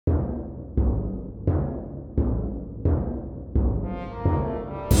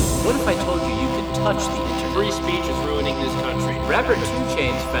What if I told you could touch the internet? Free speech is ruining this country. Rapper 2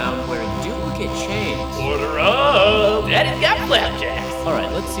 Chainz found wearing duplicate chains. Order up! Daddy's got flapjacks!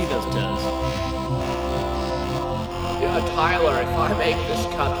 Alright, let's see those toes. Yeah, Tyler, if I make this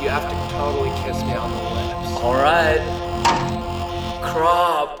cup, you have to totally kiss me on the lips. Alright.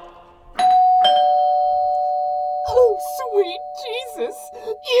 Crop. Oh, sweet Jesus!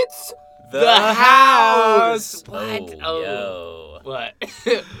 It's The house! What? Oh, yo. What?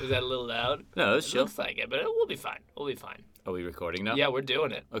 Was that a little loud? No, it was It chill. looks like it, but we'll be fine. We'll be fine. Are we recording now? Yeah, we're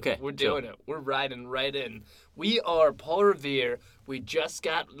doing it. Okay, We're chill. doing it. We're riding right in. We are Paul Revere. We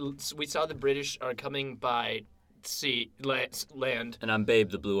saw the British are coming by land. And I'm Babe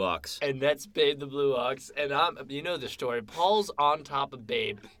the Blue Ox. And that's Babe the Blue Ox. And you know the story. Paul's on top of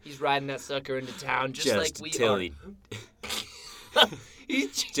Babe. He's riding that sucker into town just like we Tilly. are.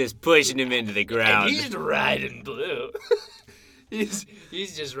 He's Just pushing him into the ground. And he's riding Blue. he's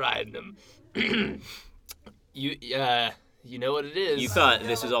just riding him. You know what it is. You thought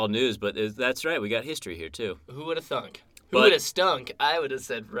this was all news, but that's right. We got history here, too. Who would have thunk? Who But- would have stunk? I would have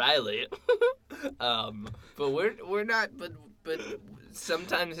said Riley. But we're not. But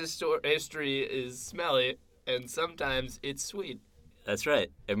sometimes history is smelly, and sometimes it's sweet. That's right.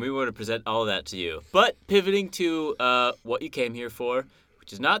 And we want to present all of that to you. But pivoting to what you came here for,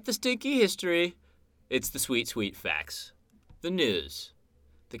 which is not the stinky history, it's the sweet, sweet facts. The news.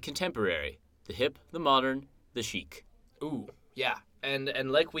 The contemporary. The hip, the modern, the chic. Ooh, yeah.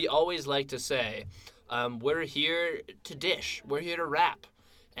 And like we always like to say, we're here to dish. We're here to rap.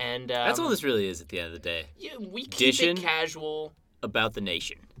 And That's all this really is at the end of the day. Yeah, we keep Dishin' it casual about the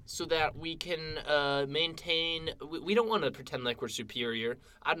nation. so that we can maintain. We don't want to pretend like we're superior.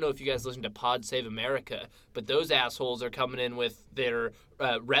 I don't know if you guys listen to Pod Save America, but those assholes are coming in with their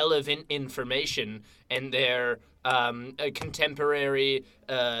relevant information and their contemporary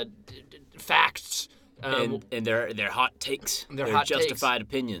facts. And their hot takes. Their hot takes. justified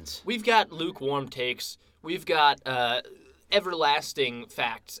opinions. We've got lukewarm takes. We've got everlasting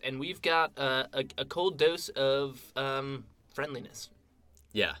facts, and we've got a cold dose of friendliness.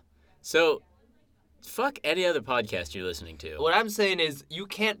 Yeah. So, fuck any other podcast you're listening to. What I'm saying is you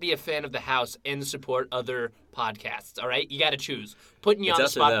can't be a fan of the house and support other podcasts, all right? You got to choose. Putting you It's on the up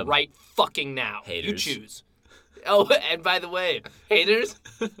to spot them. right fucking now. You Haters. choose. Oh, and by the way, haters,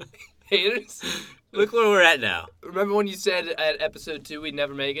 haters, Look where we're at now. remember when you said at episode 2 we'd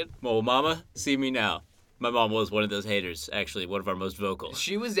never make it? Well, mama, see me now. My mom was one of those haters, actually, one of our most vocal.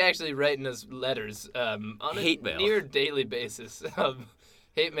 She was actually writing us letters on a Hate mail. near daily basis.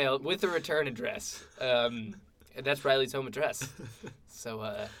 Hate mail with a return address. And that's Riley's home address. So,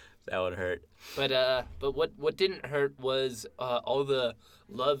 That would hurt. but what didn't hurt was all the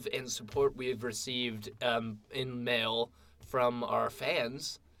love and support we've received in mail from our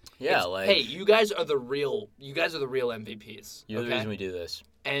fans. Yeah, Hey, you guys are the real MVPs. you're okay? the reason we do this.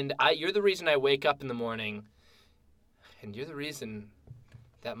 And you're the reason I wake up in the morning, and you're the reason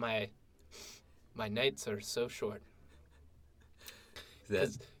that my nights are so short.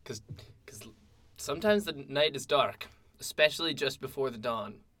 Because sometimes the night is dark, especially just before the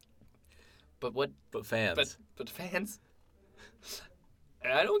dawn. But fans. But fans,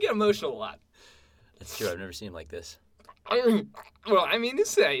 and I don't get emotional a lot. That's true. I've never seen him like this. Well, I mean to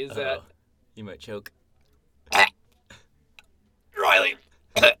say is that Uh-oh. You might choke. Riley.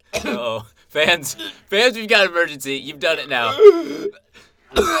 Oh, fans, we've got emergency. You've done it now.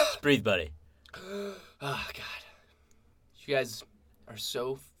 Just breathe, buddy. Oh God, you guys are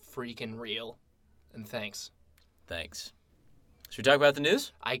so freaking real, and thanks. Thanks. Should we talk about the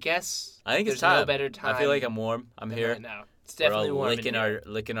news? I guess I think it's there's time. no better time. I feel like I'm warm. I'm than here. right now. It's definitely We're all warm licking in here.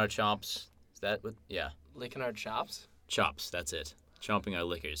 licking our chomps. Is that what? Yeah, Licking our chops, chops. That's it. Chomping our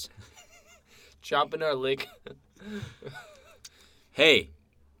liquors. chomping our lick. Hey,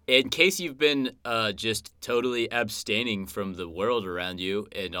 in case you've been just totally abstaining from the world around you,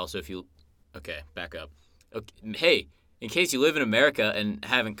 and also if you... Okay, back up. Okay, hey, in case you live in America and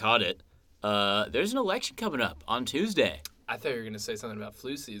haven't caught it, there's an election coming up on Tuesday. I thought you were gonna say something about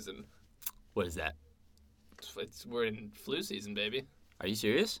flu season. What is that? We're in flu season, baby, Are you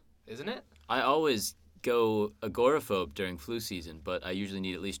serious? isn't it? I always go agoraphobe during flu season, but I usually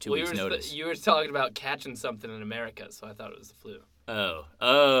need at least 2 weeks' notice. You were talking about catching something in America, so I thought it was the flu. Oh,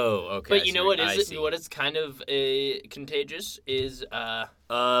 okay. But I you see know what I is see. what is kind of contagious is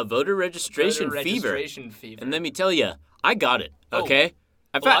Voter registration voter fever. registration fever. And let me tell you, I got it. Oh. Okay.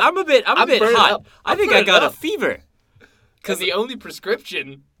 In Well, fact, I'm a bit I'm burning hot. up. I I'm think I burning got a up. fever. Because the only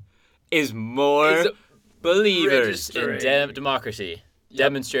prescription Is more is believers in registering. democracy Yep.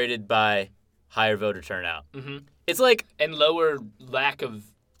 demonstrated by higher voter turnout. Mhm. It's like and lower lack of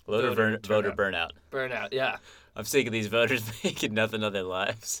Voter burnout. Burnout, yeah. I'm sick of these voters making nothing of their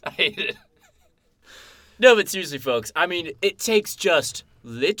lives. I hate it. No, but seriously, folks, I mean, it takes just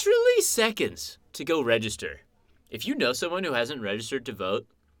literally seconds to go register. If you know someone who hasn't registered to vote,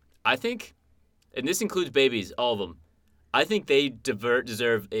 I think, and this includes babies, all of them, I think they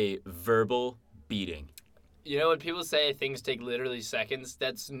deserve a verbal beating. You know, when people say things take literally seconds,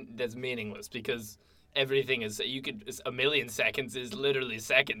 that's meaningless because everything is a million seconds is literally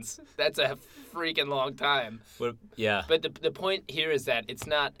seconds. That's a freaking long time. Yeah. But the point here is that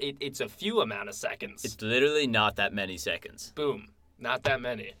it's a few amount of seconds. It's literally not that many seconds. Boom. Not that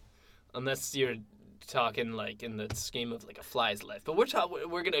many. Unless you're talking like in the scheme of like a fly's life. But we're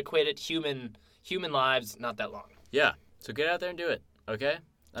going to equate it human lives, not that long. Yeah. So get out there and do it, okay?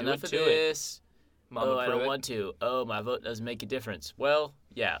 Enough of do it. this. Mama I don't want to. Oh, my vote doesn't make a difference. Well,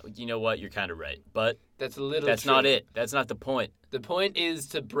 yeah, you know what? You're kind of right. But that's not it. That's not the point. The point is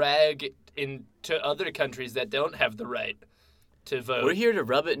to brag to other countries that don't have the right to vote. We're here to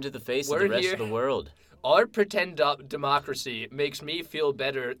rub it into the face of the rest of the world. Our pretend democracy makes me feel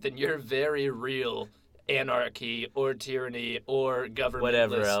better than your very real anarchy or tyranny or government.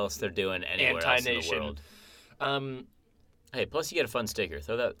 Whatever else they're doing anywhere else in the world. Hey, plus you get a fun sticker.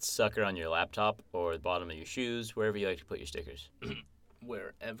 Throw that sucker on your laptop or the bottom of your shoes, wherever you like to put your stickers.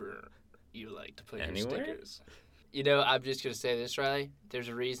 Wherever you like to put Anywhere? your stickers. You know, I'm just going to say this, Riley. There's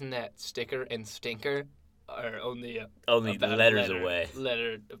a reason that sticker and stinker are only about letters away.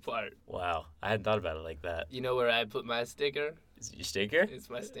 Letter apart. Wow. I hadn't thought about it like that. You know where I put my sticker? Is it your sticker? It's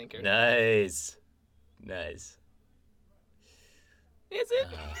my stinker. Nice. Is it?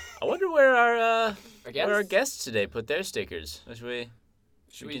 I wonder where our guests today put their stickers.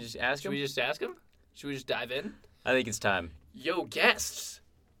 Should we just ask them? Should we just ask them? Should we just dive in? I think it's time. Yo, guests.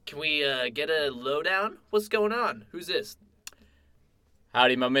 Can we get a lowdown? What's going on? Who's this?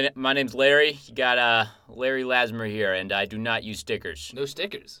 Howdy, my name's Larry. You got Larry Lazimer here, and I do not use stickers. No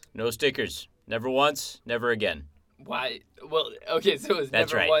stickers? No stickers. Never once, never again. Why? Well, okay, so it was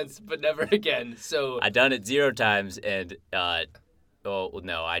That's never right. once, but never again. So I done it 0 times, and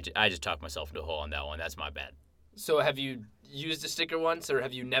no, I just talked myself into a hole on that one. That's my bad. So have you used a sticker once, or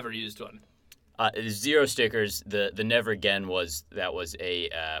have you never used one? 0 stickers. The never again was a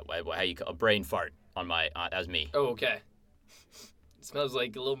a brain fart on my. That was me. Oh, okay. It smells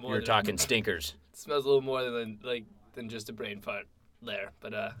like a little more. You're talking stinkers. It smells a little more than just a brain fart there,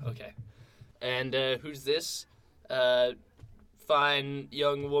 but okay. And who's this? Fine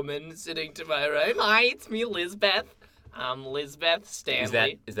young woman sitting to my right. Hi, it's me, Lizbeth. I'm Lizbeth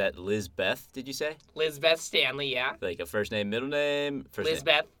Stanley. Is that Lizbeth? Did you say? Lizbeth Stanley, yeah. Like a first name, middle name,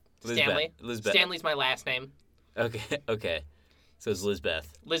 Lizbeth name. Stanley. Lizbeth. Stanley's my last name. Okay. So it's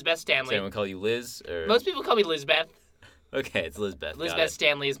Lizbeth. Lizbeth Stanley. Does anyone call you Liz? Or... Most people call me Lizbeth. Okay, it's Lizbeth. Lizbeth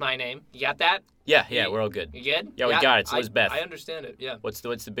Stanley is my name. You got that? Yeah, we're all good. You good? Yeah, we got it. It's Lizbeth. I understand it. Yeah. What's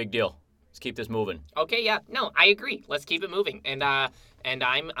the big deal? Let's keep this moving. Okay, yeah. No, I agree. Let's keep it moving. And I'm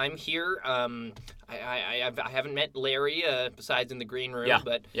here. I haven't met Larry besides in the green room,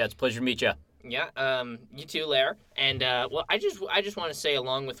 but it's a pleasure to meet you. Yeah. You too, Larry. And well, I just want to say,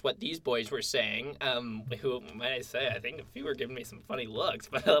 along with what these boys were saying, who might I say, I think a few were giving me some funny looks,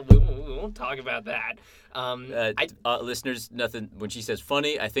 but we won't talk about that. Listeners, nothing. When she says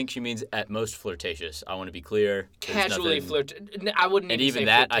funny, I think she means at most flirtatious. I want to be clear. Casually I wouldn't and even say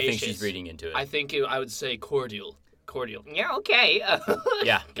that, flirtatious. I think she's reading into it. I think I would say cordial. Yeah, okay.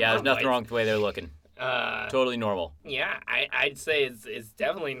 Yeah. There's nothing wrong with the way they're looking. Totally normal. Yeah, I'd say it's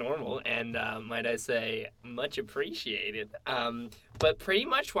definitely normal, and might I say, much appreciated. But pretty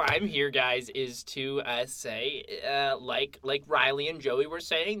much why I'm here, guys, is to say, like Riley and Joey were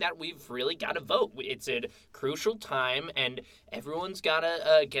saying, that we've really got to vote. It's a crucial time, and everyone's got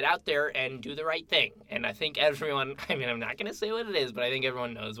to get out there and do the right thing. And I think everyone, I'm not going to say what it is, but I think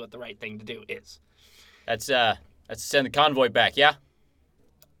everyone knows what the right thing to do is. That's send the convoy back, yeah?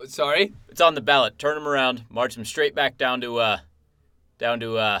 Sorry? It's on the ballot. Turn them around. March them straight back down to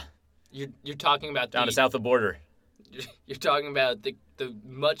You're talking about to south of the border. You're talking about the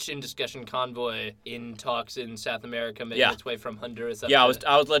much in discussion convoy in talks in South America making its way from Honduras up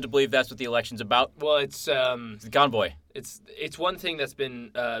I was led to believe that's what the election's about. Well, it's the convoy. It's one thing that's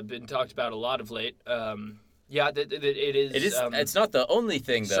been talked about a lot of late. It is. It's not the only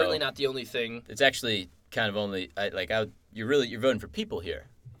thing, though. Certainly not the only thing. It's actually kind of only you're voting for people here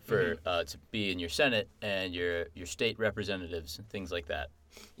for to be in your Senate and your state representatives and things like that.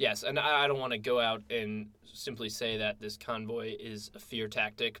 Yes, and I don't want to go out and simply say that this convoy is a fear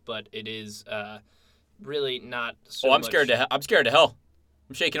tactic, but it is really not. So I'm scared to hell.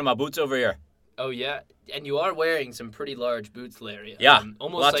 I'm shaking in my boots over here. Oh yeah, and you are wearing some pretty large boots, Larry. Yeah,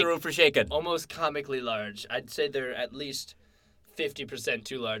 almost lots like of room for shaking. almost comically large. I'd say they're at least 50%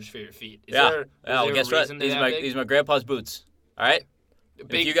 too large for your feet. Is Yeah. there, Yeah, is well, there guess a what? reason they're that big? These are my grandpa's boots. All right. And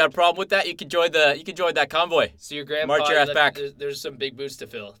Big- if you got a problem with that, you can join that convoy. So your grandpa, March your ass back. There's some big boots to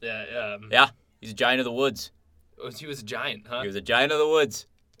fill. Yeah. Yeah, he's a giant of the woods. He was a giant, huh? He was a giant of the woods.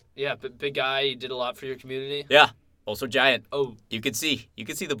 Yeah, but big guy. He did a lot for your community. Yeah, also giant. Oh, You can see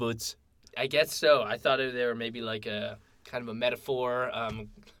the boots. I guess so. I thought they were maybe like a kind of a metaphor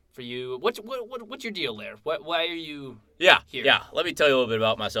for you. What's your deal there? Why are you? Yeah, Here. yeah. Let me tell you a little bit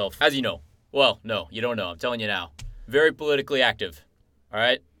about myself. As you know, well, no, you don't know. I'm telling you now. Very politically active. All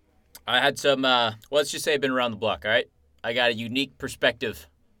right. I had some. Let's just say I've been around the block. All right. I got a unique perspective.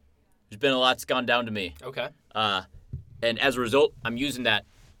 There's been a lot that's gone down to me. Okay. And as a result, I'm using that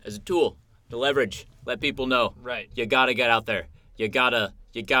as a tool to leverage. Let people know. Right. You gotta get out there. You gotta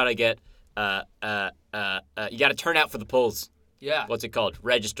get. You gotta turn out for the polls. Yeah. What's it called?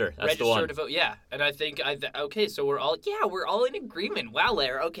 Register. That's Register the one. to vote. Yeah, and I think okay. So we're all in agreement. Wow,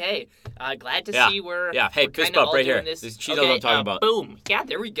 Lair. Okay. Glad to Yeah. see we're Yeah. Hey, we're fist kinda bump all right doing here. This. She knows what I'm talking about. Boom. Yeah.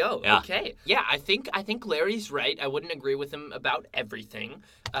 There we go. Yeah. Okay. Yeah. I think Larry's right. I wouldn't agree with him about everything,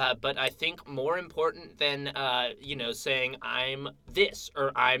 but I think more important than saying I'm this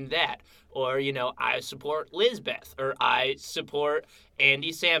or I'm that or I support Lizbeth or I support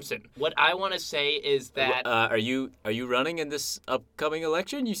Andy Sampson. What I want to say is that Are you running in this upcoming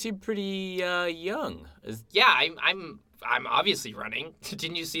election? You seem pretty young. yeah, I'm obviously running.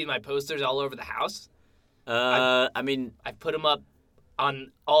 Didn't you see my posters all over the house? I mean, I put them up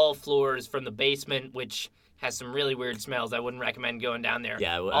on all floors from the basement, which has some really weird smells. I wouldn't recommend going down there.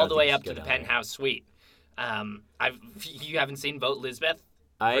 Yeah, I all don't the think way you up should to go the down there. penthouse suite. You haven't seen Vote Lizbeth?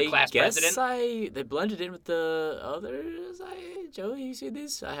 I class guess president? they blended in with the others. Joey, you see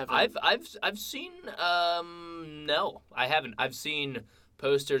these? I haven't. I've seen no, I haven't. I've seen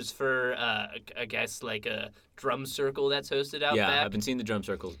posters for I guess like a drum circle that's hosted out yeah, back. I've been seeing the drum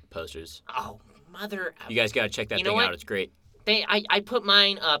circle posters. Oh, mother. You guys gotta check that You know thing what? out. It's great. I put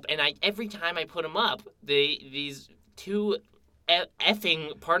mine up, and every time I put them up, these two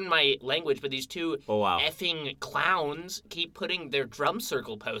effing, pardon my language, but these two Oh wow. effing clowns keep putting their drum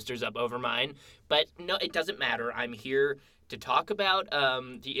circle posters up over mine. But no, it doesn't matter. I'm here to talk about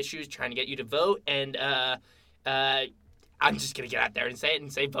the issues, trying to get you to vote, and I'm just gonna get out there and say it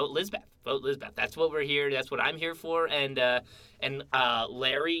and say vote Lizbeth. Vote Lizbeth. That's what we're here. That's what I'm here for. And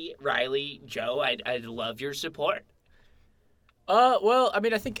Larry, Riley, Joe, I'd love your support. Well, I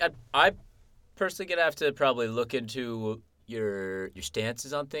mean, I think I personally gonna have to probably look into your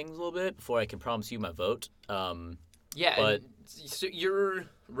stances on things a little bit before I can promise you my vote. Yeah, But- and so you're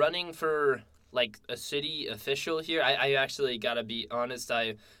running for like a city official here. I actually gotta be honest.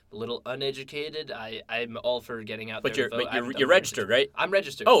 I'm a little uneducated. I'm all for getting out But there. to vote. I haven't done you're my registered, right? research. I'm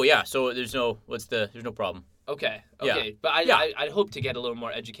registered. Oh yeah. So there's no problem. Okay. Yeah. But Yeah. I'd hope to get a little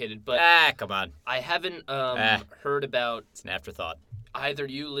more educated. But Come on. I haven't Ah. heard about It's an afterthought. either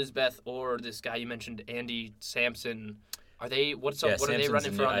you, Lizbeth, or this guy you mentioned, Andy Sampson. Are they what are they Samson's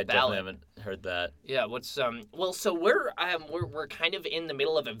running for on I the ballot? definitely haven't heard that. Yeah, what's well, so we're kind of in the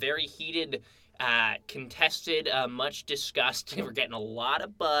middle of a very heated contested, much discussed. We're getting a lot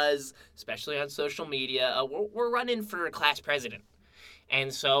of buzz, especially on social media. We're running for class president.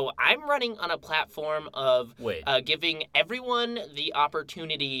 And so I'm running on a platform of Wait. giving everyone the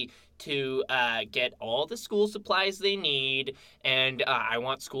opportunity to get all the school supplies they need. And I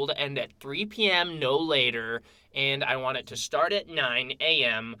want school to end at 3 p.m., no later. And I want it to start at 9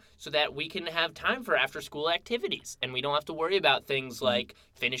 a.m. so that we can have time for after school activities. And we don't have to worry about things like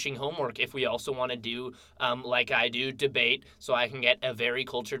finishing homework if we also want to do, like I do, debate so I can get a very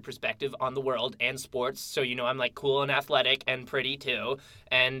cultured perspective on the world and sports. So, I'm like cool and athletic and pretty too.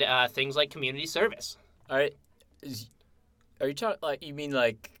 And things like community service. All right. Are you talking like you mean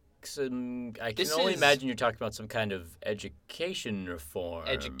like some? I can This only is- imagine you're talking about some kind of education reform.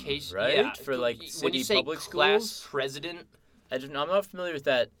 Education, right? yeah. For like When city you say public class schools. president, I'm not familiar with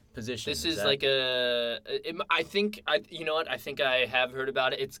that position. this is that- like I think you know what? I think I have heard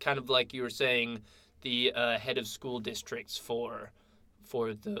about it. It's kind of like you were saying, the head of school districts for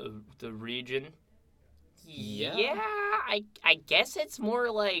the region. Yeah. I guess it's more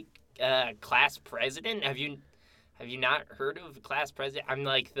like class president. Have you not heard of class president? I'm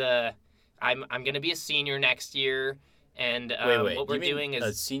like I'm gonna be a senior next year, and wait. what we're you mean doing a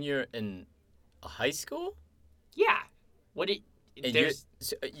is senior in a high school. yeah. What it And there's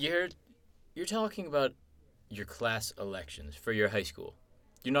you're talking about your class elections for your high school.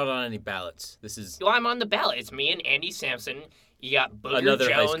 You're not on any ballots. This is well, I'm on the ballot. It's me and Andy Sampson. You got Booger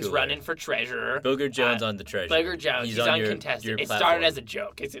Another high Jones schooler. running for treasurer. Booger Jones on the treasure. Booger Jones, he's on uncontested. your It platform. started as a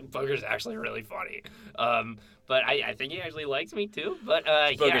joke. Booger's actually really funny. But I think he actually likes me too. But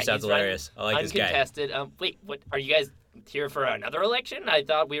Booger sounds he's hilarious. I like this guy. uncontested. Wait, what? Are you guys here for another election? I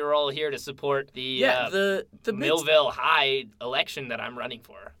thought we were all here to support the the Millville High election that I'm running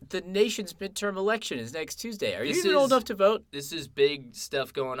for. The nation's midterm election is next Tuesday. Are you This even old is- enough to vote? This is big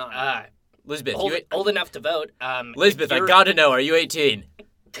stuff going on. Lisbeth, Old enough to vote. Lisbeth, I gotta know, are you 18?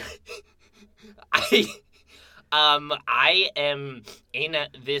 I am in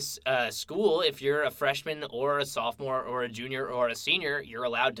this school. If you're a freshman or a sophomore or a junior or a senior, you're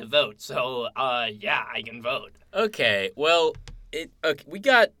allowed to vote. So, yeah, I can vote. Okay, well, we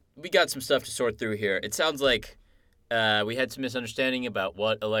got some stuff to sort through here. It sounds like we had some misunderstanding about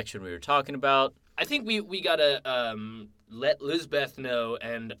what election we were talking about. I think we gotta let Lisbeth know,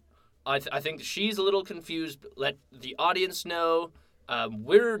 and I think she's a little confused. Let the audience know.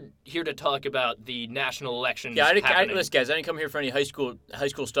 We're here to talk about the national elections. Yeah, happening. listen, guys, I didn't come here for any high school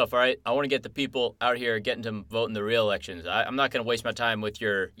stuff. All right, I want to get the people out here getting to vote in the real elections. I'm not going to waste my time with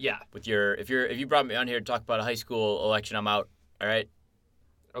your. If you brought me on here to talk about a high school election, I'm out. All right.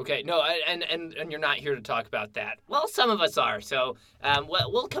 Okay, no, and you're not here to talk about that. Well, some of us are. So,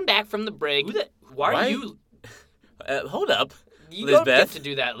 we'll come back from the break. Why are you? Hold up. You Lisbeth? don't get to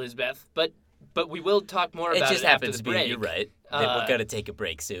do that, Lisbeth. But we will talk more about it just after happens the to be. break. You're right. That we're gonna take a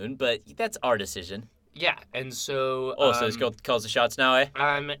break soon, but that's our decision. Yeah, and so. So this girl calls the shots now, eh?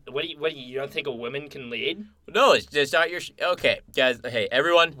 What do you don't think a woman can lead? No, it's just not your. Okay, guys. Hey,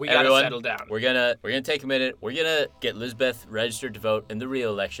 everyone. We gotta settle down. We're gonna take a minute. We're gonna get Lisbeth registered to vote in the real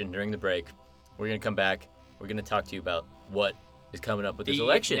election during the break. We're gonna come back. We're gonna talk to you about what is coming up with this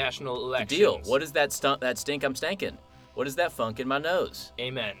election. National elections. The deal. What is that stink I'm stankin'? What is that funk in my nose?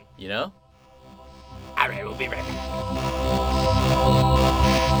 Amen. You know? All right, we'll be right back.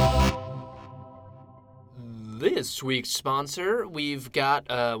 This week's sponsor, we've got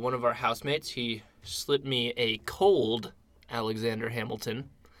one of our housemates. He slipped me a cold Alexander Hamilton.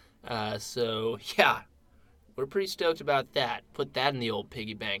 So, yeah, we're pretty stoked about that. Put that in the old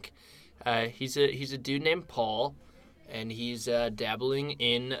piggy bank. He's a dude named Paul, and he's dabbling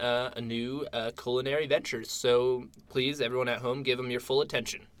in a new culinary ventures. So please, everyone at home, give him your full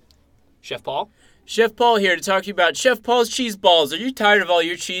attention. Chef Paul? Chef Paul here to talk to you about Chef Paul's cheese balls. Are you tired of all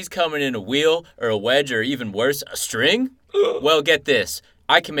your cheese coming in a wheel or a wedge or even worse, a string? Well, get this.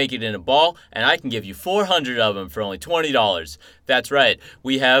 I can make it in a ball, and I can give you 400 of them for only $20. That's right.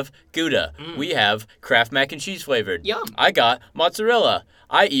 We have Gouda. We have Kraft mac and cheese flavored. Yum. I got mozzarella.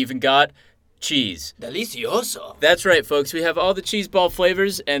 I even got cheese. Delicioso. That's right, folks. We have all the cheese ball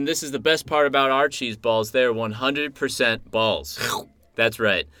flavors, and this is the best part about our cheese balls. They're 100% balls. That's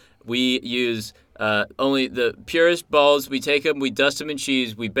right. We use only the purest balls. We take them, we dust them in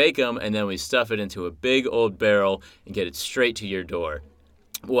cheese, we bake them, and then we stuff it into a big old barrel and get it straight to your door.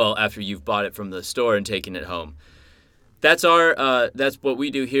 Well, after you've bought it from the store and taken it home. That's what we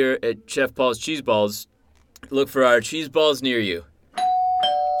do here at Chef Paul's Cheese Balls. Look for our cheese balls near you.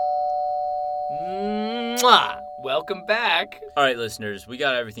 Mwah! Welcome back. All right, listeners, we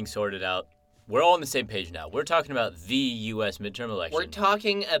got everything sorted out. We're all on the same page now. We're talking about the U.S. midterm election. We're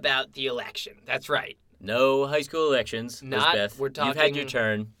talking about the election. That's right. No high school elections. Not. Lisbeth, We're talking. you've had your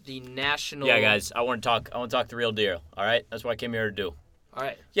turn. The national. Yeah, guys, I want to talk the real deal. All right, that's what I came here to do. All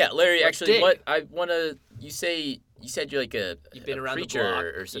right. Yeah, Larry. Let's actually, dig. what I want to. You said you're like You've been a around the preacher block.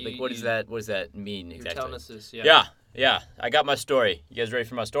 or something. You- What does that mean You're exactly? telling us this. Yeah. Yeah. I got my story. You guys ready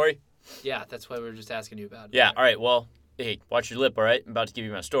for my story? Yeah. That's why we were just asking you about it. Yeah. All right. Well, hey, watch your lip. All right. I'm about to give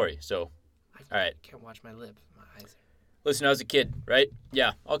you my story. So, all right. I can't watch my lip. My eyes. Listen, I was a kid, right?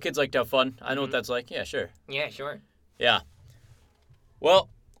 Yeah. All kids like to have fun. I know what that's like. Yeah, sure. Yeah. Sure. Yeah. Well,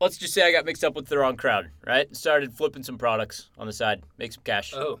 let's just say I got mixed up with the wrong crowd, right? Started flipping some products on the side, make some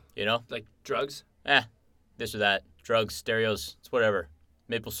cash. Oh. You know? Like drugs. This or that. Drugs, stereos, it's whatever.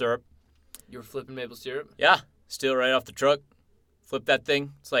 Maple syrup. You were flipping maple syrup. Yeah. Steal right off the truck. Flip that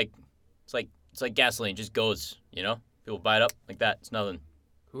thing. It's like gasoline. Just goes, you know? People buy it up like that. It's nothing.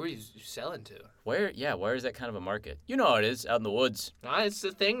 Who are you selling to? Where is that kind of a market? You know how it is, out in the woods. It's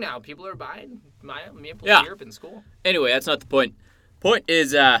the thing now. People are buying maple Yeah. syrup in school. Anyway, that's not the point. Point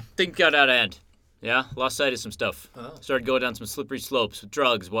is, things got out of hand. Yeah? Lost sight of some stuff. Oh. Started going down some slippery slopes with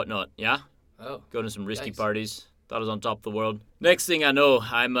drugs, whatnot. Yeah? Oh. Going to some risky Yikes. parties. Thought I was on top of the world. Next thing I know,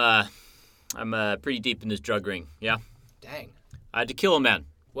 I'm pretty deep in this drug ring. Yeah? Dang. I had to kill a man.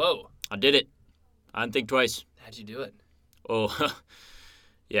 Whoa. I did it. I didn't think twice. How'd you do it? Oh,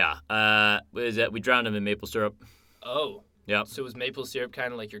 yeah. What is that? We drowned him in maple syrup. Oh. Yep. So was maple syrup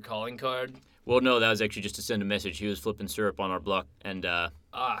kind of like your calling card? Well, no, that was actually just to send a message. He was flipping syrup on our block, and I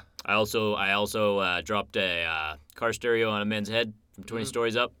also dropped a car stereo on a man's head from 20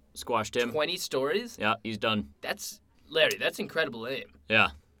 stories up, squashed him. 20 stories? Yeah, he's done. Larry, that's incredible aim. Yeah.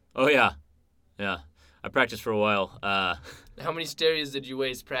 Oh, yeah. Yeah. I practiced for a while. How many stereos did you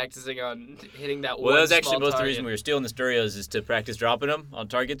waste practicing on hitting that one Well, that was actually small most of the target? reason we were stealing the stereos is to practice dropping them on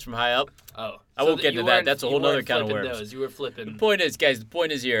targets from high up. Oh. I won't get into that. That's a whole other can of worms. Those. You were flipping. The point is, guys, the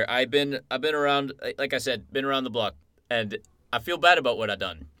point is here. I've been around, like I said, been around the block, and I feel bad about what I've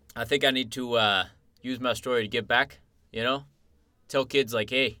done. I think I need to use my story to give back, you know? Tell kids, like,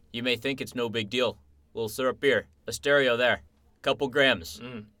 hey, you may think it's no big deal. A little syrup here, a stereo there, couple grams,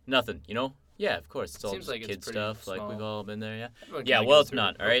 nothing, you know? Yeah, of course. It's all Seems like kid it's pretty stuff. small. Like, we've all been there, yeah? Everyone Yeah, kinda well, goes it's through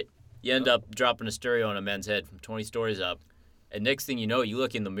not, it. all right? You end up dropping a stereo on a man's head from 20 stories up, and next thing you know, you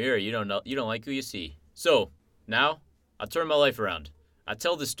look in the mirror, you don't like who you see. So, now, I turn my life around. I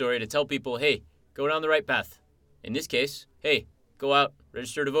tell this story to tell people, hey, go down the right path. In this case, hey, go out,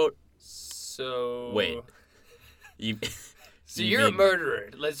 register to vote. So... Wait. You... So you're a murderer.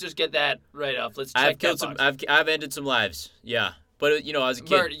 Let's just get that right off. Let's check I've killed that some. box. I've ended some lives. Yeah, but you know, I was a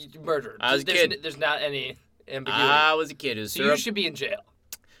kid. Murder. I was a kid. There's not any ambiguity. I was a kid. It was so syrup. you should be in jail.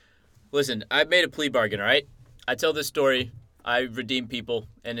 Listen, I made a plea bargain. All right, I tell this story. I redeem people,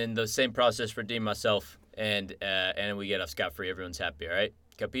 and in the same process, redeem myself, and we get off scot free. Everyone's happy. All right,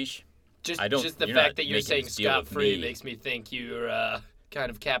 capiche? Just the you're fact not that you're making saying this deal with scot-free me. makes me think you're kind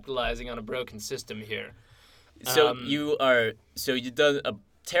of capitalizing on a broken system here. So you've done a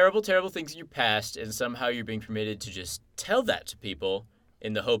terrible things in your past, and somehow you're being permitted to just tell that to people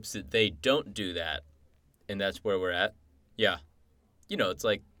in the hopes that they don't do that, and that's where we're at. Yeah, you know, it's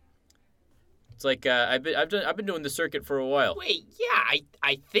like I've been doing the circuit for a while. Wait, yeah,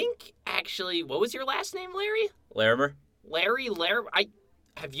 I think actually, what was your last name, Larry? Larimer? Larry.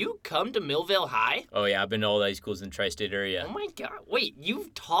 Have you come to Millvale High? Oh yeah, I've been to all the high schools in the tri-state area. Oh my God! Wait,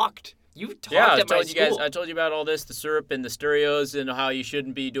 you've talked Yeah, I at my told you guys. school. I told you about all this, the syrup and the stereos, and how you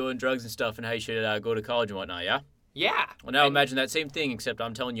shouldn't be doing drugs and stuff, and how you should go to college and whatnot. Yeah. Yeah. Well, now imagine that same thing, except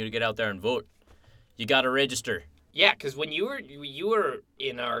I'm telling you to get out there and vote. You got to register. Yeah, because when you were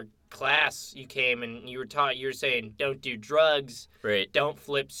in our class, you came and you were saying don't do drugs, Right. don't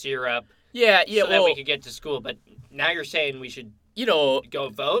flip syrup, Yeah. so that Well, we could get to school. But now you're saying we should you know, go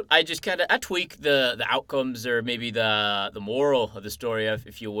vote. I just I tweak the outcomes, or maybe the moral of the story,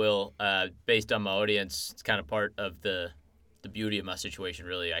 if you will, based on my audience. It's kind of part of the beauty of my situation.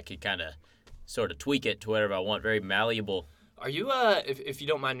 Really, I could kind of sort of tweak it to whatever I want. Very malleable. Are you if you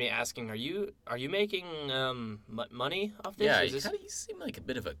don't mind me asking, are you making money off this? Yeah, Is this... you seem like a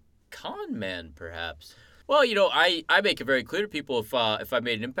bit of a con man, perhaps. Well, you know, I make it very clear to people if I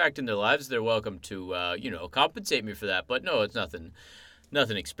made an impact in their lives, they're welcome to compensate me for that. But no, it's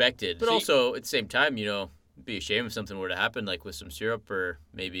nothing expected. But also at the same time, you know, it'd be a shame if something were to happen, like with some syrup or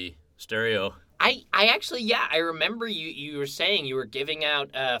maybe stereo. I actually, yeah, I remember you were saying you were giving out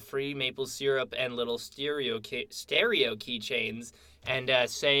free maple syrup and little stereo keychains and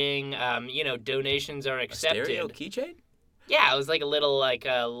saying, donations are accepted. A stereo keychain? Yeah, it was like a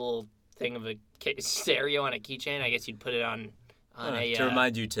little thing of a stereo on a keychain. I guess you'd put it on to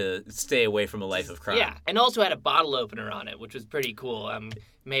remind you to stay away from a life of crime. Yeah, and also had a bottle opener on it, which was pretty cool.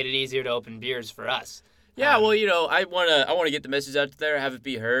 Made it easier to open beers for us. Yeah, well, you know, I wanna get the message out there, have it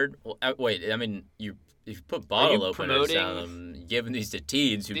be heard. Well, wait, I mean, if you put bottle openers on them, giving these to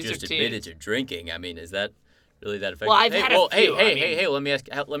teens who just admitted to drinking, I mean, is that really that effective? Well, I've had a few. Hey, let me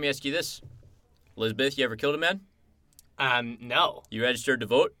ask you this. Elizabeth, you ever killed a man? No. You registered to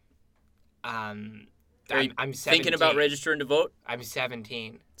vote? I'm Are you 17. thinking about registering to vote? I'm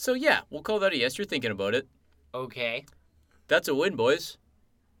 17. So yeah, we'll call that a yes. You're thinking about it. Okay. That's a win, boys.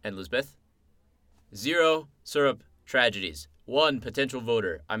 And Elizabeth? 0 syrup tragedies. 1 potential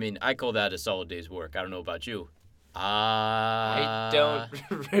voter. I mean, I call that a solid day's work. I don't know about you. I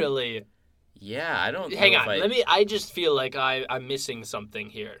don't really. Yeah, I don't. Hang on. I just feel like I'm missing something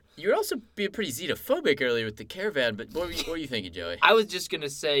here. You were also being pretty xenophobic earlier with the caravan, but what were you thinking, Joey? I was just gonna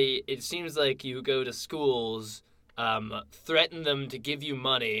say it seems like you go to schools, threaten them to give you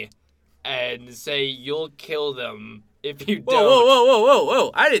money, and say you'll kill them if you don't.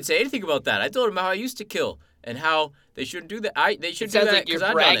 Whoa! I didn't say anything about that. I told him how I used to kill and how they shouldn't do that. They should It do sounds that like you're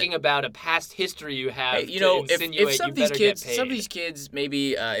bragging about a past history you have. Hey, you know, to insinuate if some you of these better kids, get paid. some of these kids,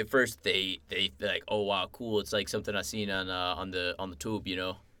 maybe at first they're like, oh wow, cool. It's like something I seen on the tube, you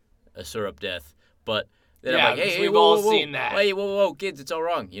know, a syrup death. But then Yeah, I'm like, hey, we've whoa, all whoa, whoa. seen that. Hey, whoa, kids, it's all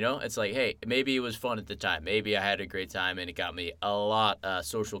wrong, you know. It's like, hey, maybe it was fun at the time. Maybe I had a great time and it got me a lot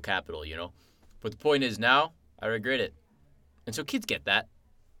social capital, you know. But the point is now I regret it, and so kids get that.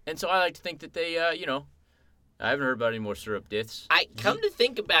 And so I like to think that they, I haven't heard about any more syrup deaths. I come to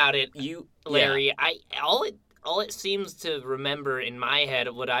think about it, You, Larry. All it seems to remember in my head,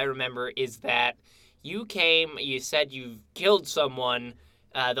 what I remember is that you said you killed someone.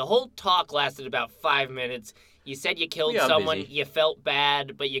 The whole talk lasted about 5 minutes. You said you killed Yeah, I'm someone. busy. You felt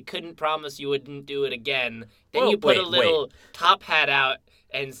bad, but you couldn't promise you wouldn't do it again. Then Whoa, you put a wait. little top hat out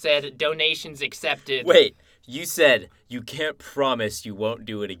and said donations accepted. Wait, you said you can't promise you won't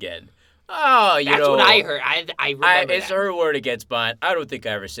do it again. Oh, That's what I heard. I remember it's that. her word against mine. I don't think I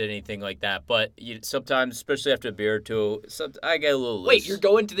ever said anything like that, but sometimes, especially after a beer or two, I get a little loose. Wait, you're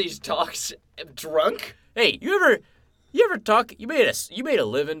going to these talks drunk? Hey, you ever talk? You made a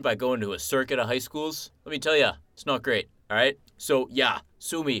living by going to a circuit of high schools. Let me tell you, it's not great. All right. So yeah,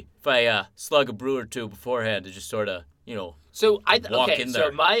 sue me if I slug a brew or two beforehand to just sort of So walk in so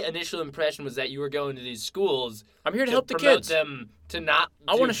there. my initial impression was that you were going to these schools I'm here to to help the promote kids. them to not.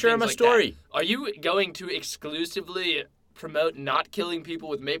 I want to share my story. That. Are you going to exclusively promote not killing people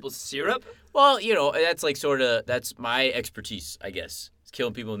with maple syrup? Well, that's my expertise, I guess. It's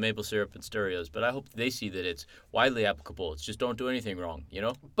killing people with maple syrup and stereos, but I hope they see that it's widely applicable. It's just don't do anything wrong,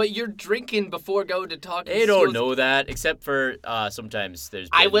 But you're drinking before going to talk. They don't know that, except for sometimes there's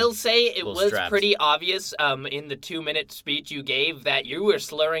I been will say it little was straps. pretty obvious in the 2-minute speech you gave that you were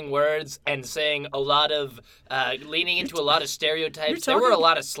slurring words and saying a lot of, leaning into a lot of stereotypes. There were a talking-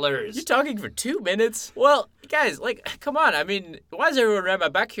 lot of slurs. You're talking for 2 minutes? Well, guys, come on. I mean, why is everyone around my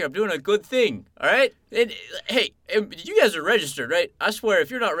back here? I'm doing a good thing, all right? And, hey, you guys are registered, right? I swear, if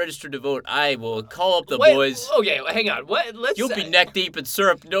you're not registered to vote, I will call up the Wait, boys. Okay, hang on. What? Let's. You'll be neck deep in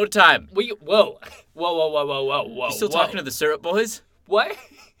syrup in no time. Whoa. You still talking to the syrup boys? What?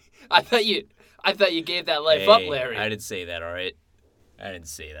 I thought you gave that life up, Hey, Larry. I didn't say that, all right? I didn't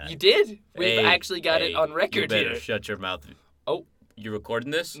say that. You did? We've Hey, actually got it on record you better here. shut your mouth. Oh. You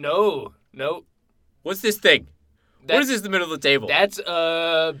recording this? No. What's this thing? What is this in the middle of the table? That's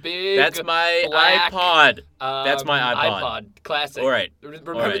a big. That's my black, iPod. That's my iPod. Classic. All right.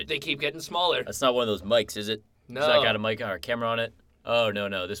 Remember, All right. they keep getting smaller. That's not one of those mics, is it? No. It's not got a mic or a camera on it? Oh,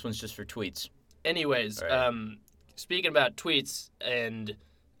 no. This one's just for tweets. Anyways, All right. speaking about tweets and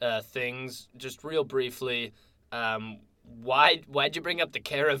things, just real briefly, why'd you bring up the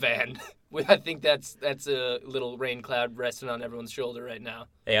caravan? I think that's a little rain cloud resting on everyone's shoulder right now.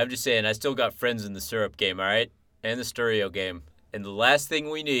 Hey, I'm just saying, I still got friends in the syrup game, all right? And the stereo game. And the last thing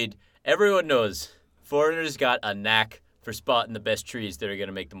we need, everyone knows, foreigners got a knack for spotting the best trees that are going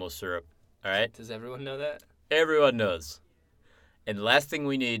to make the most syrup, all right? Does everyone know that? Everyone knows. And the last thing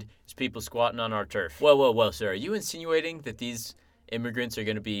we need is people squatting on our turf. Whoa, sir. Are you insinuating that these immigrants are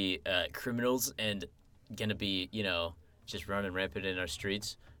going to be criminals and going to be, just running rampant in our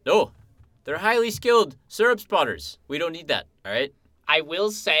streets? No. They're highly skilled syrup spotters. We don't need that, all right? I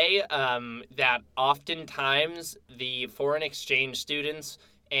will say that oftentimes the foreign exchange students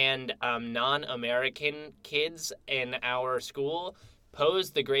and non-American kids in our school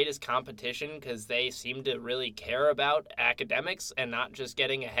pose the greatest competition because they seem to really care about academics and not just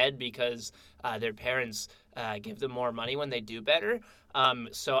getting ahead because their parents give them more money when they do better.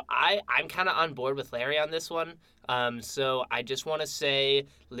 So I'm kind of on board with Larry on this one. So I just want to say,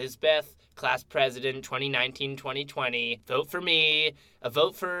 Lisbeth, class president 2019-2020, vote for me. A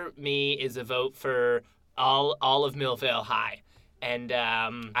vote for me is a vote for all of Millvale High. And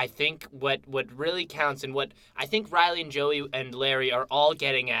I think what really counts and what I think Riley and Joey and Larry are all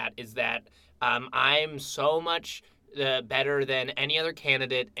getting at is that I'm so much better than any other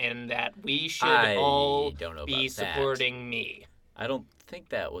candidate and that we should all be supporting me. I don't think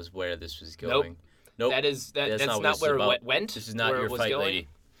that was where this was going. Nope. That's not where it went. This is not where your it was fight, going. lady.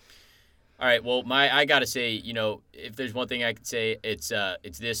 All right, well, I got to say, if there's one thing I could say, it's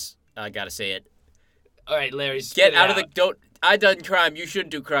this. I got to say it. All right, Larry, Get out of the... Don't... I done crime. You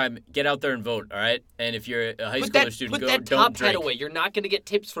shouldn't do crime. Get out there and vote, all right? And if you're a high schooler student, put that don't top drink. hat away. You're not going to get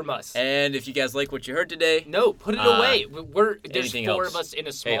tips from us. And if you guys like what you heard today... No, put it away. There's four of us in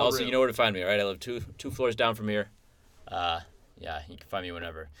a small room. Hey, also, room. you know where to find me, all right? I live two floors down from here. Yeah, you can find me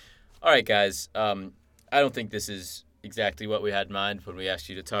whenever. All right, guys. I don't think this is exactly what we had in mind when we asked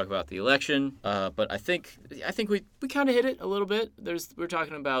you to talk about the election. But I think we kind of hit it a little bit. We're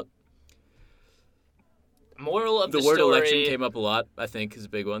talking about... Moral of the word story, election came up a lot, I think, is a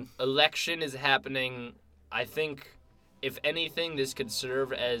big one. Election is happening. I think, if anything, this could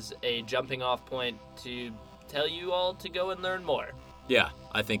serve as a jumping off point to tell you all to go and learn more. Yeah,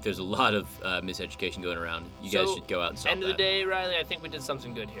 I think there's a lot of miseducation going around. You guys should go out and solve end of the day, Riley, I think we did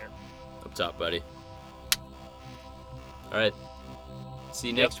something good here. Up top, buddy. All right. See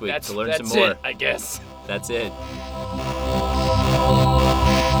you next week to learn some more. more. That's it, I guess. That's it.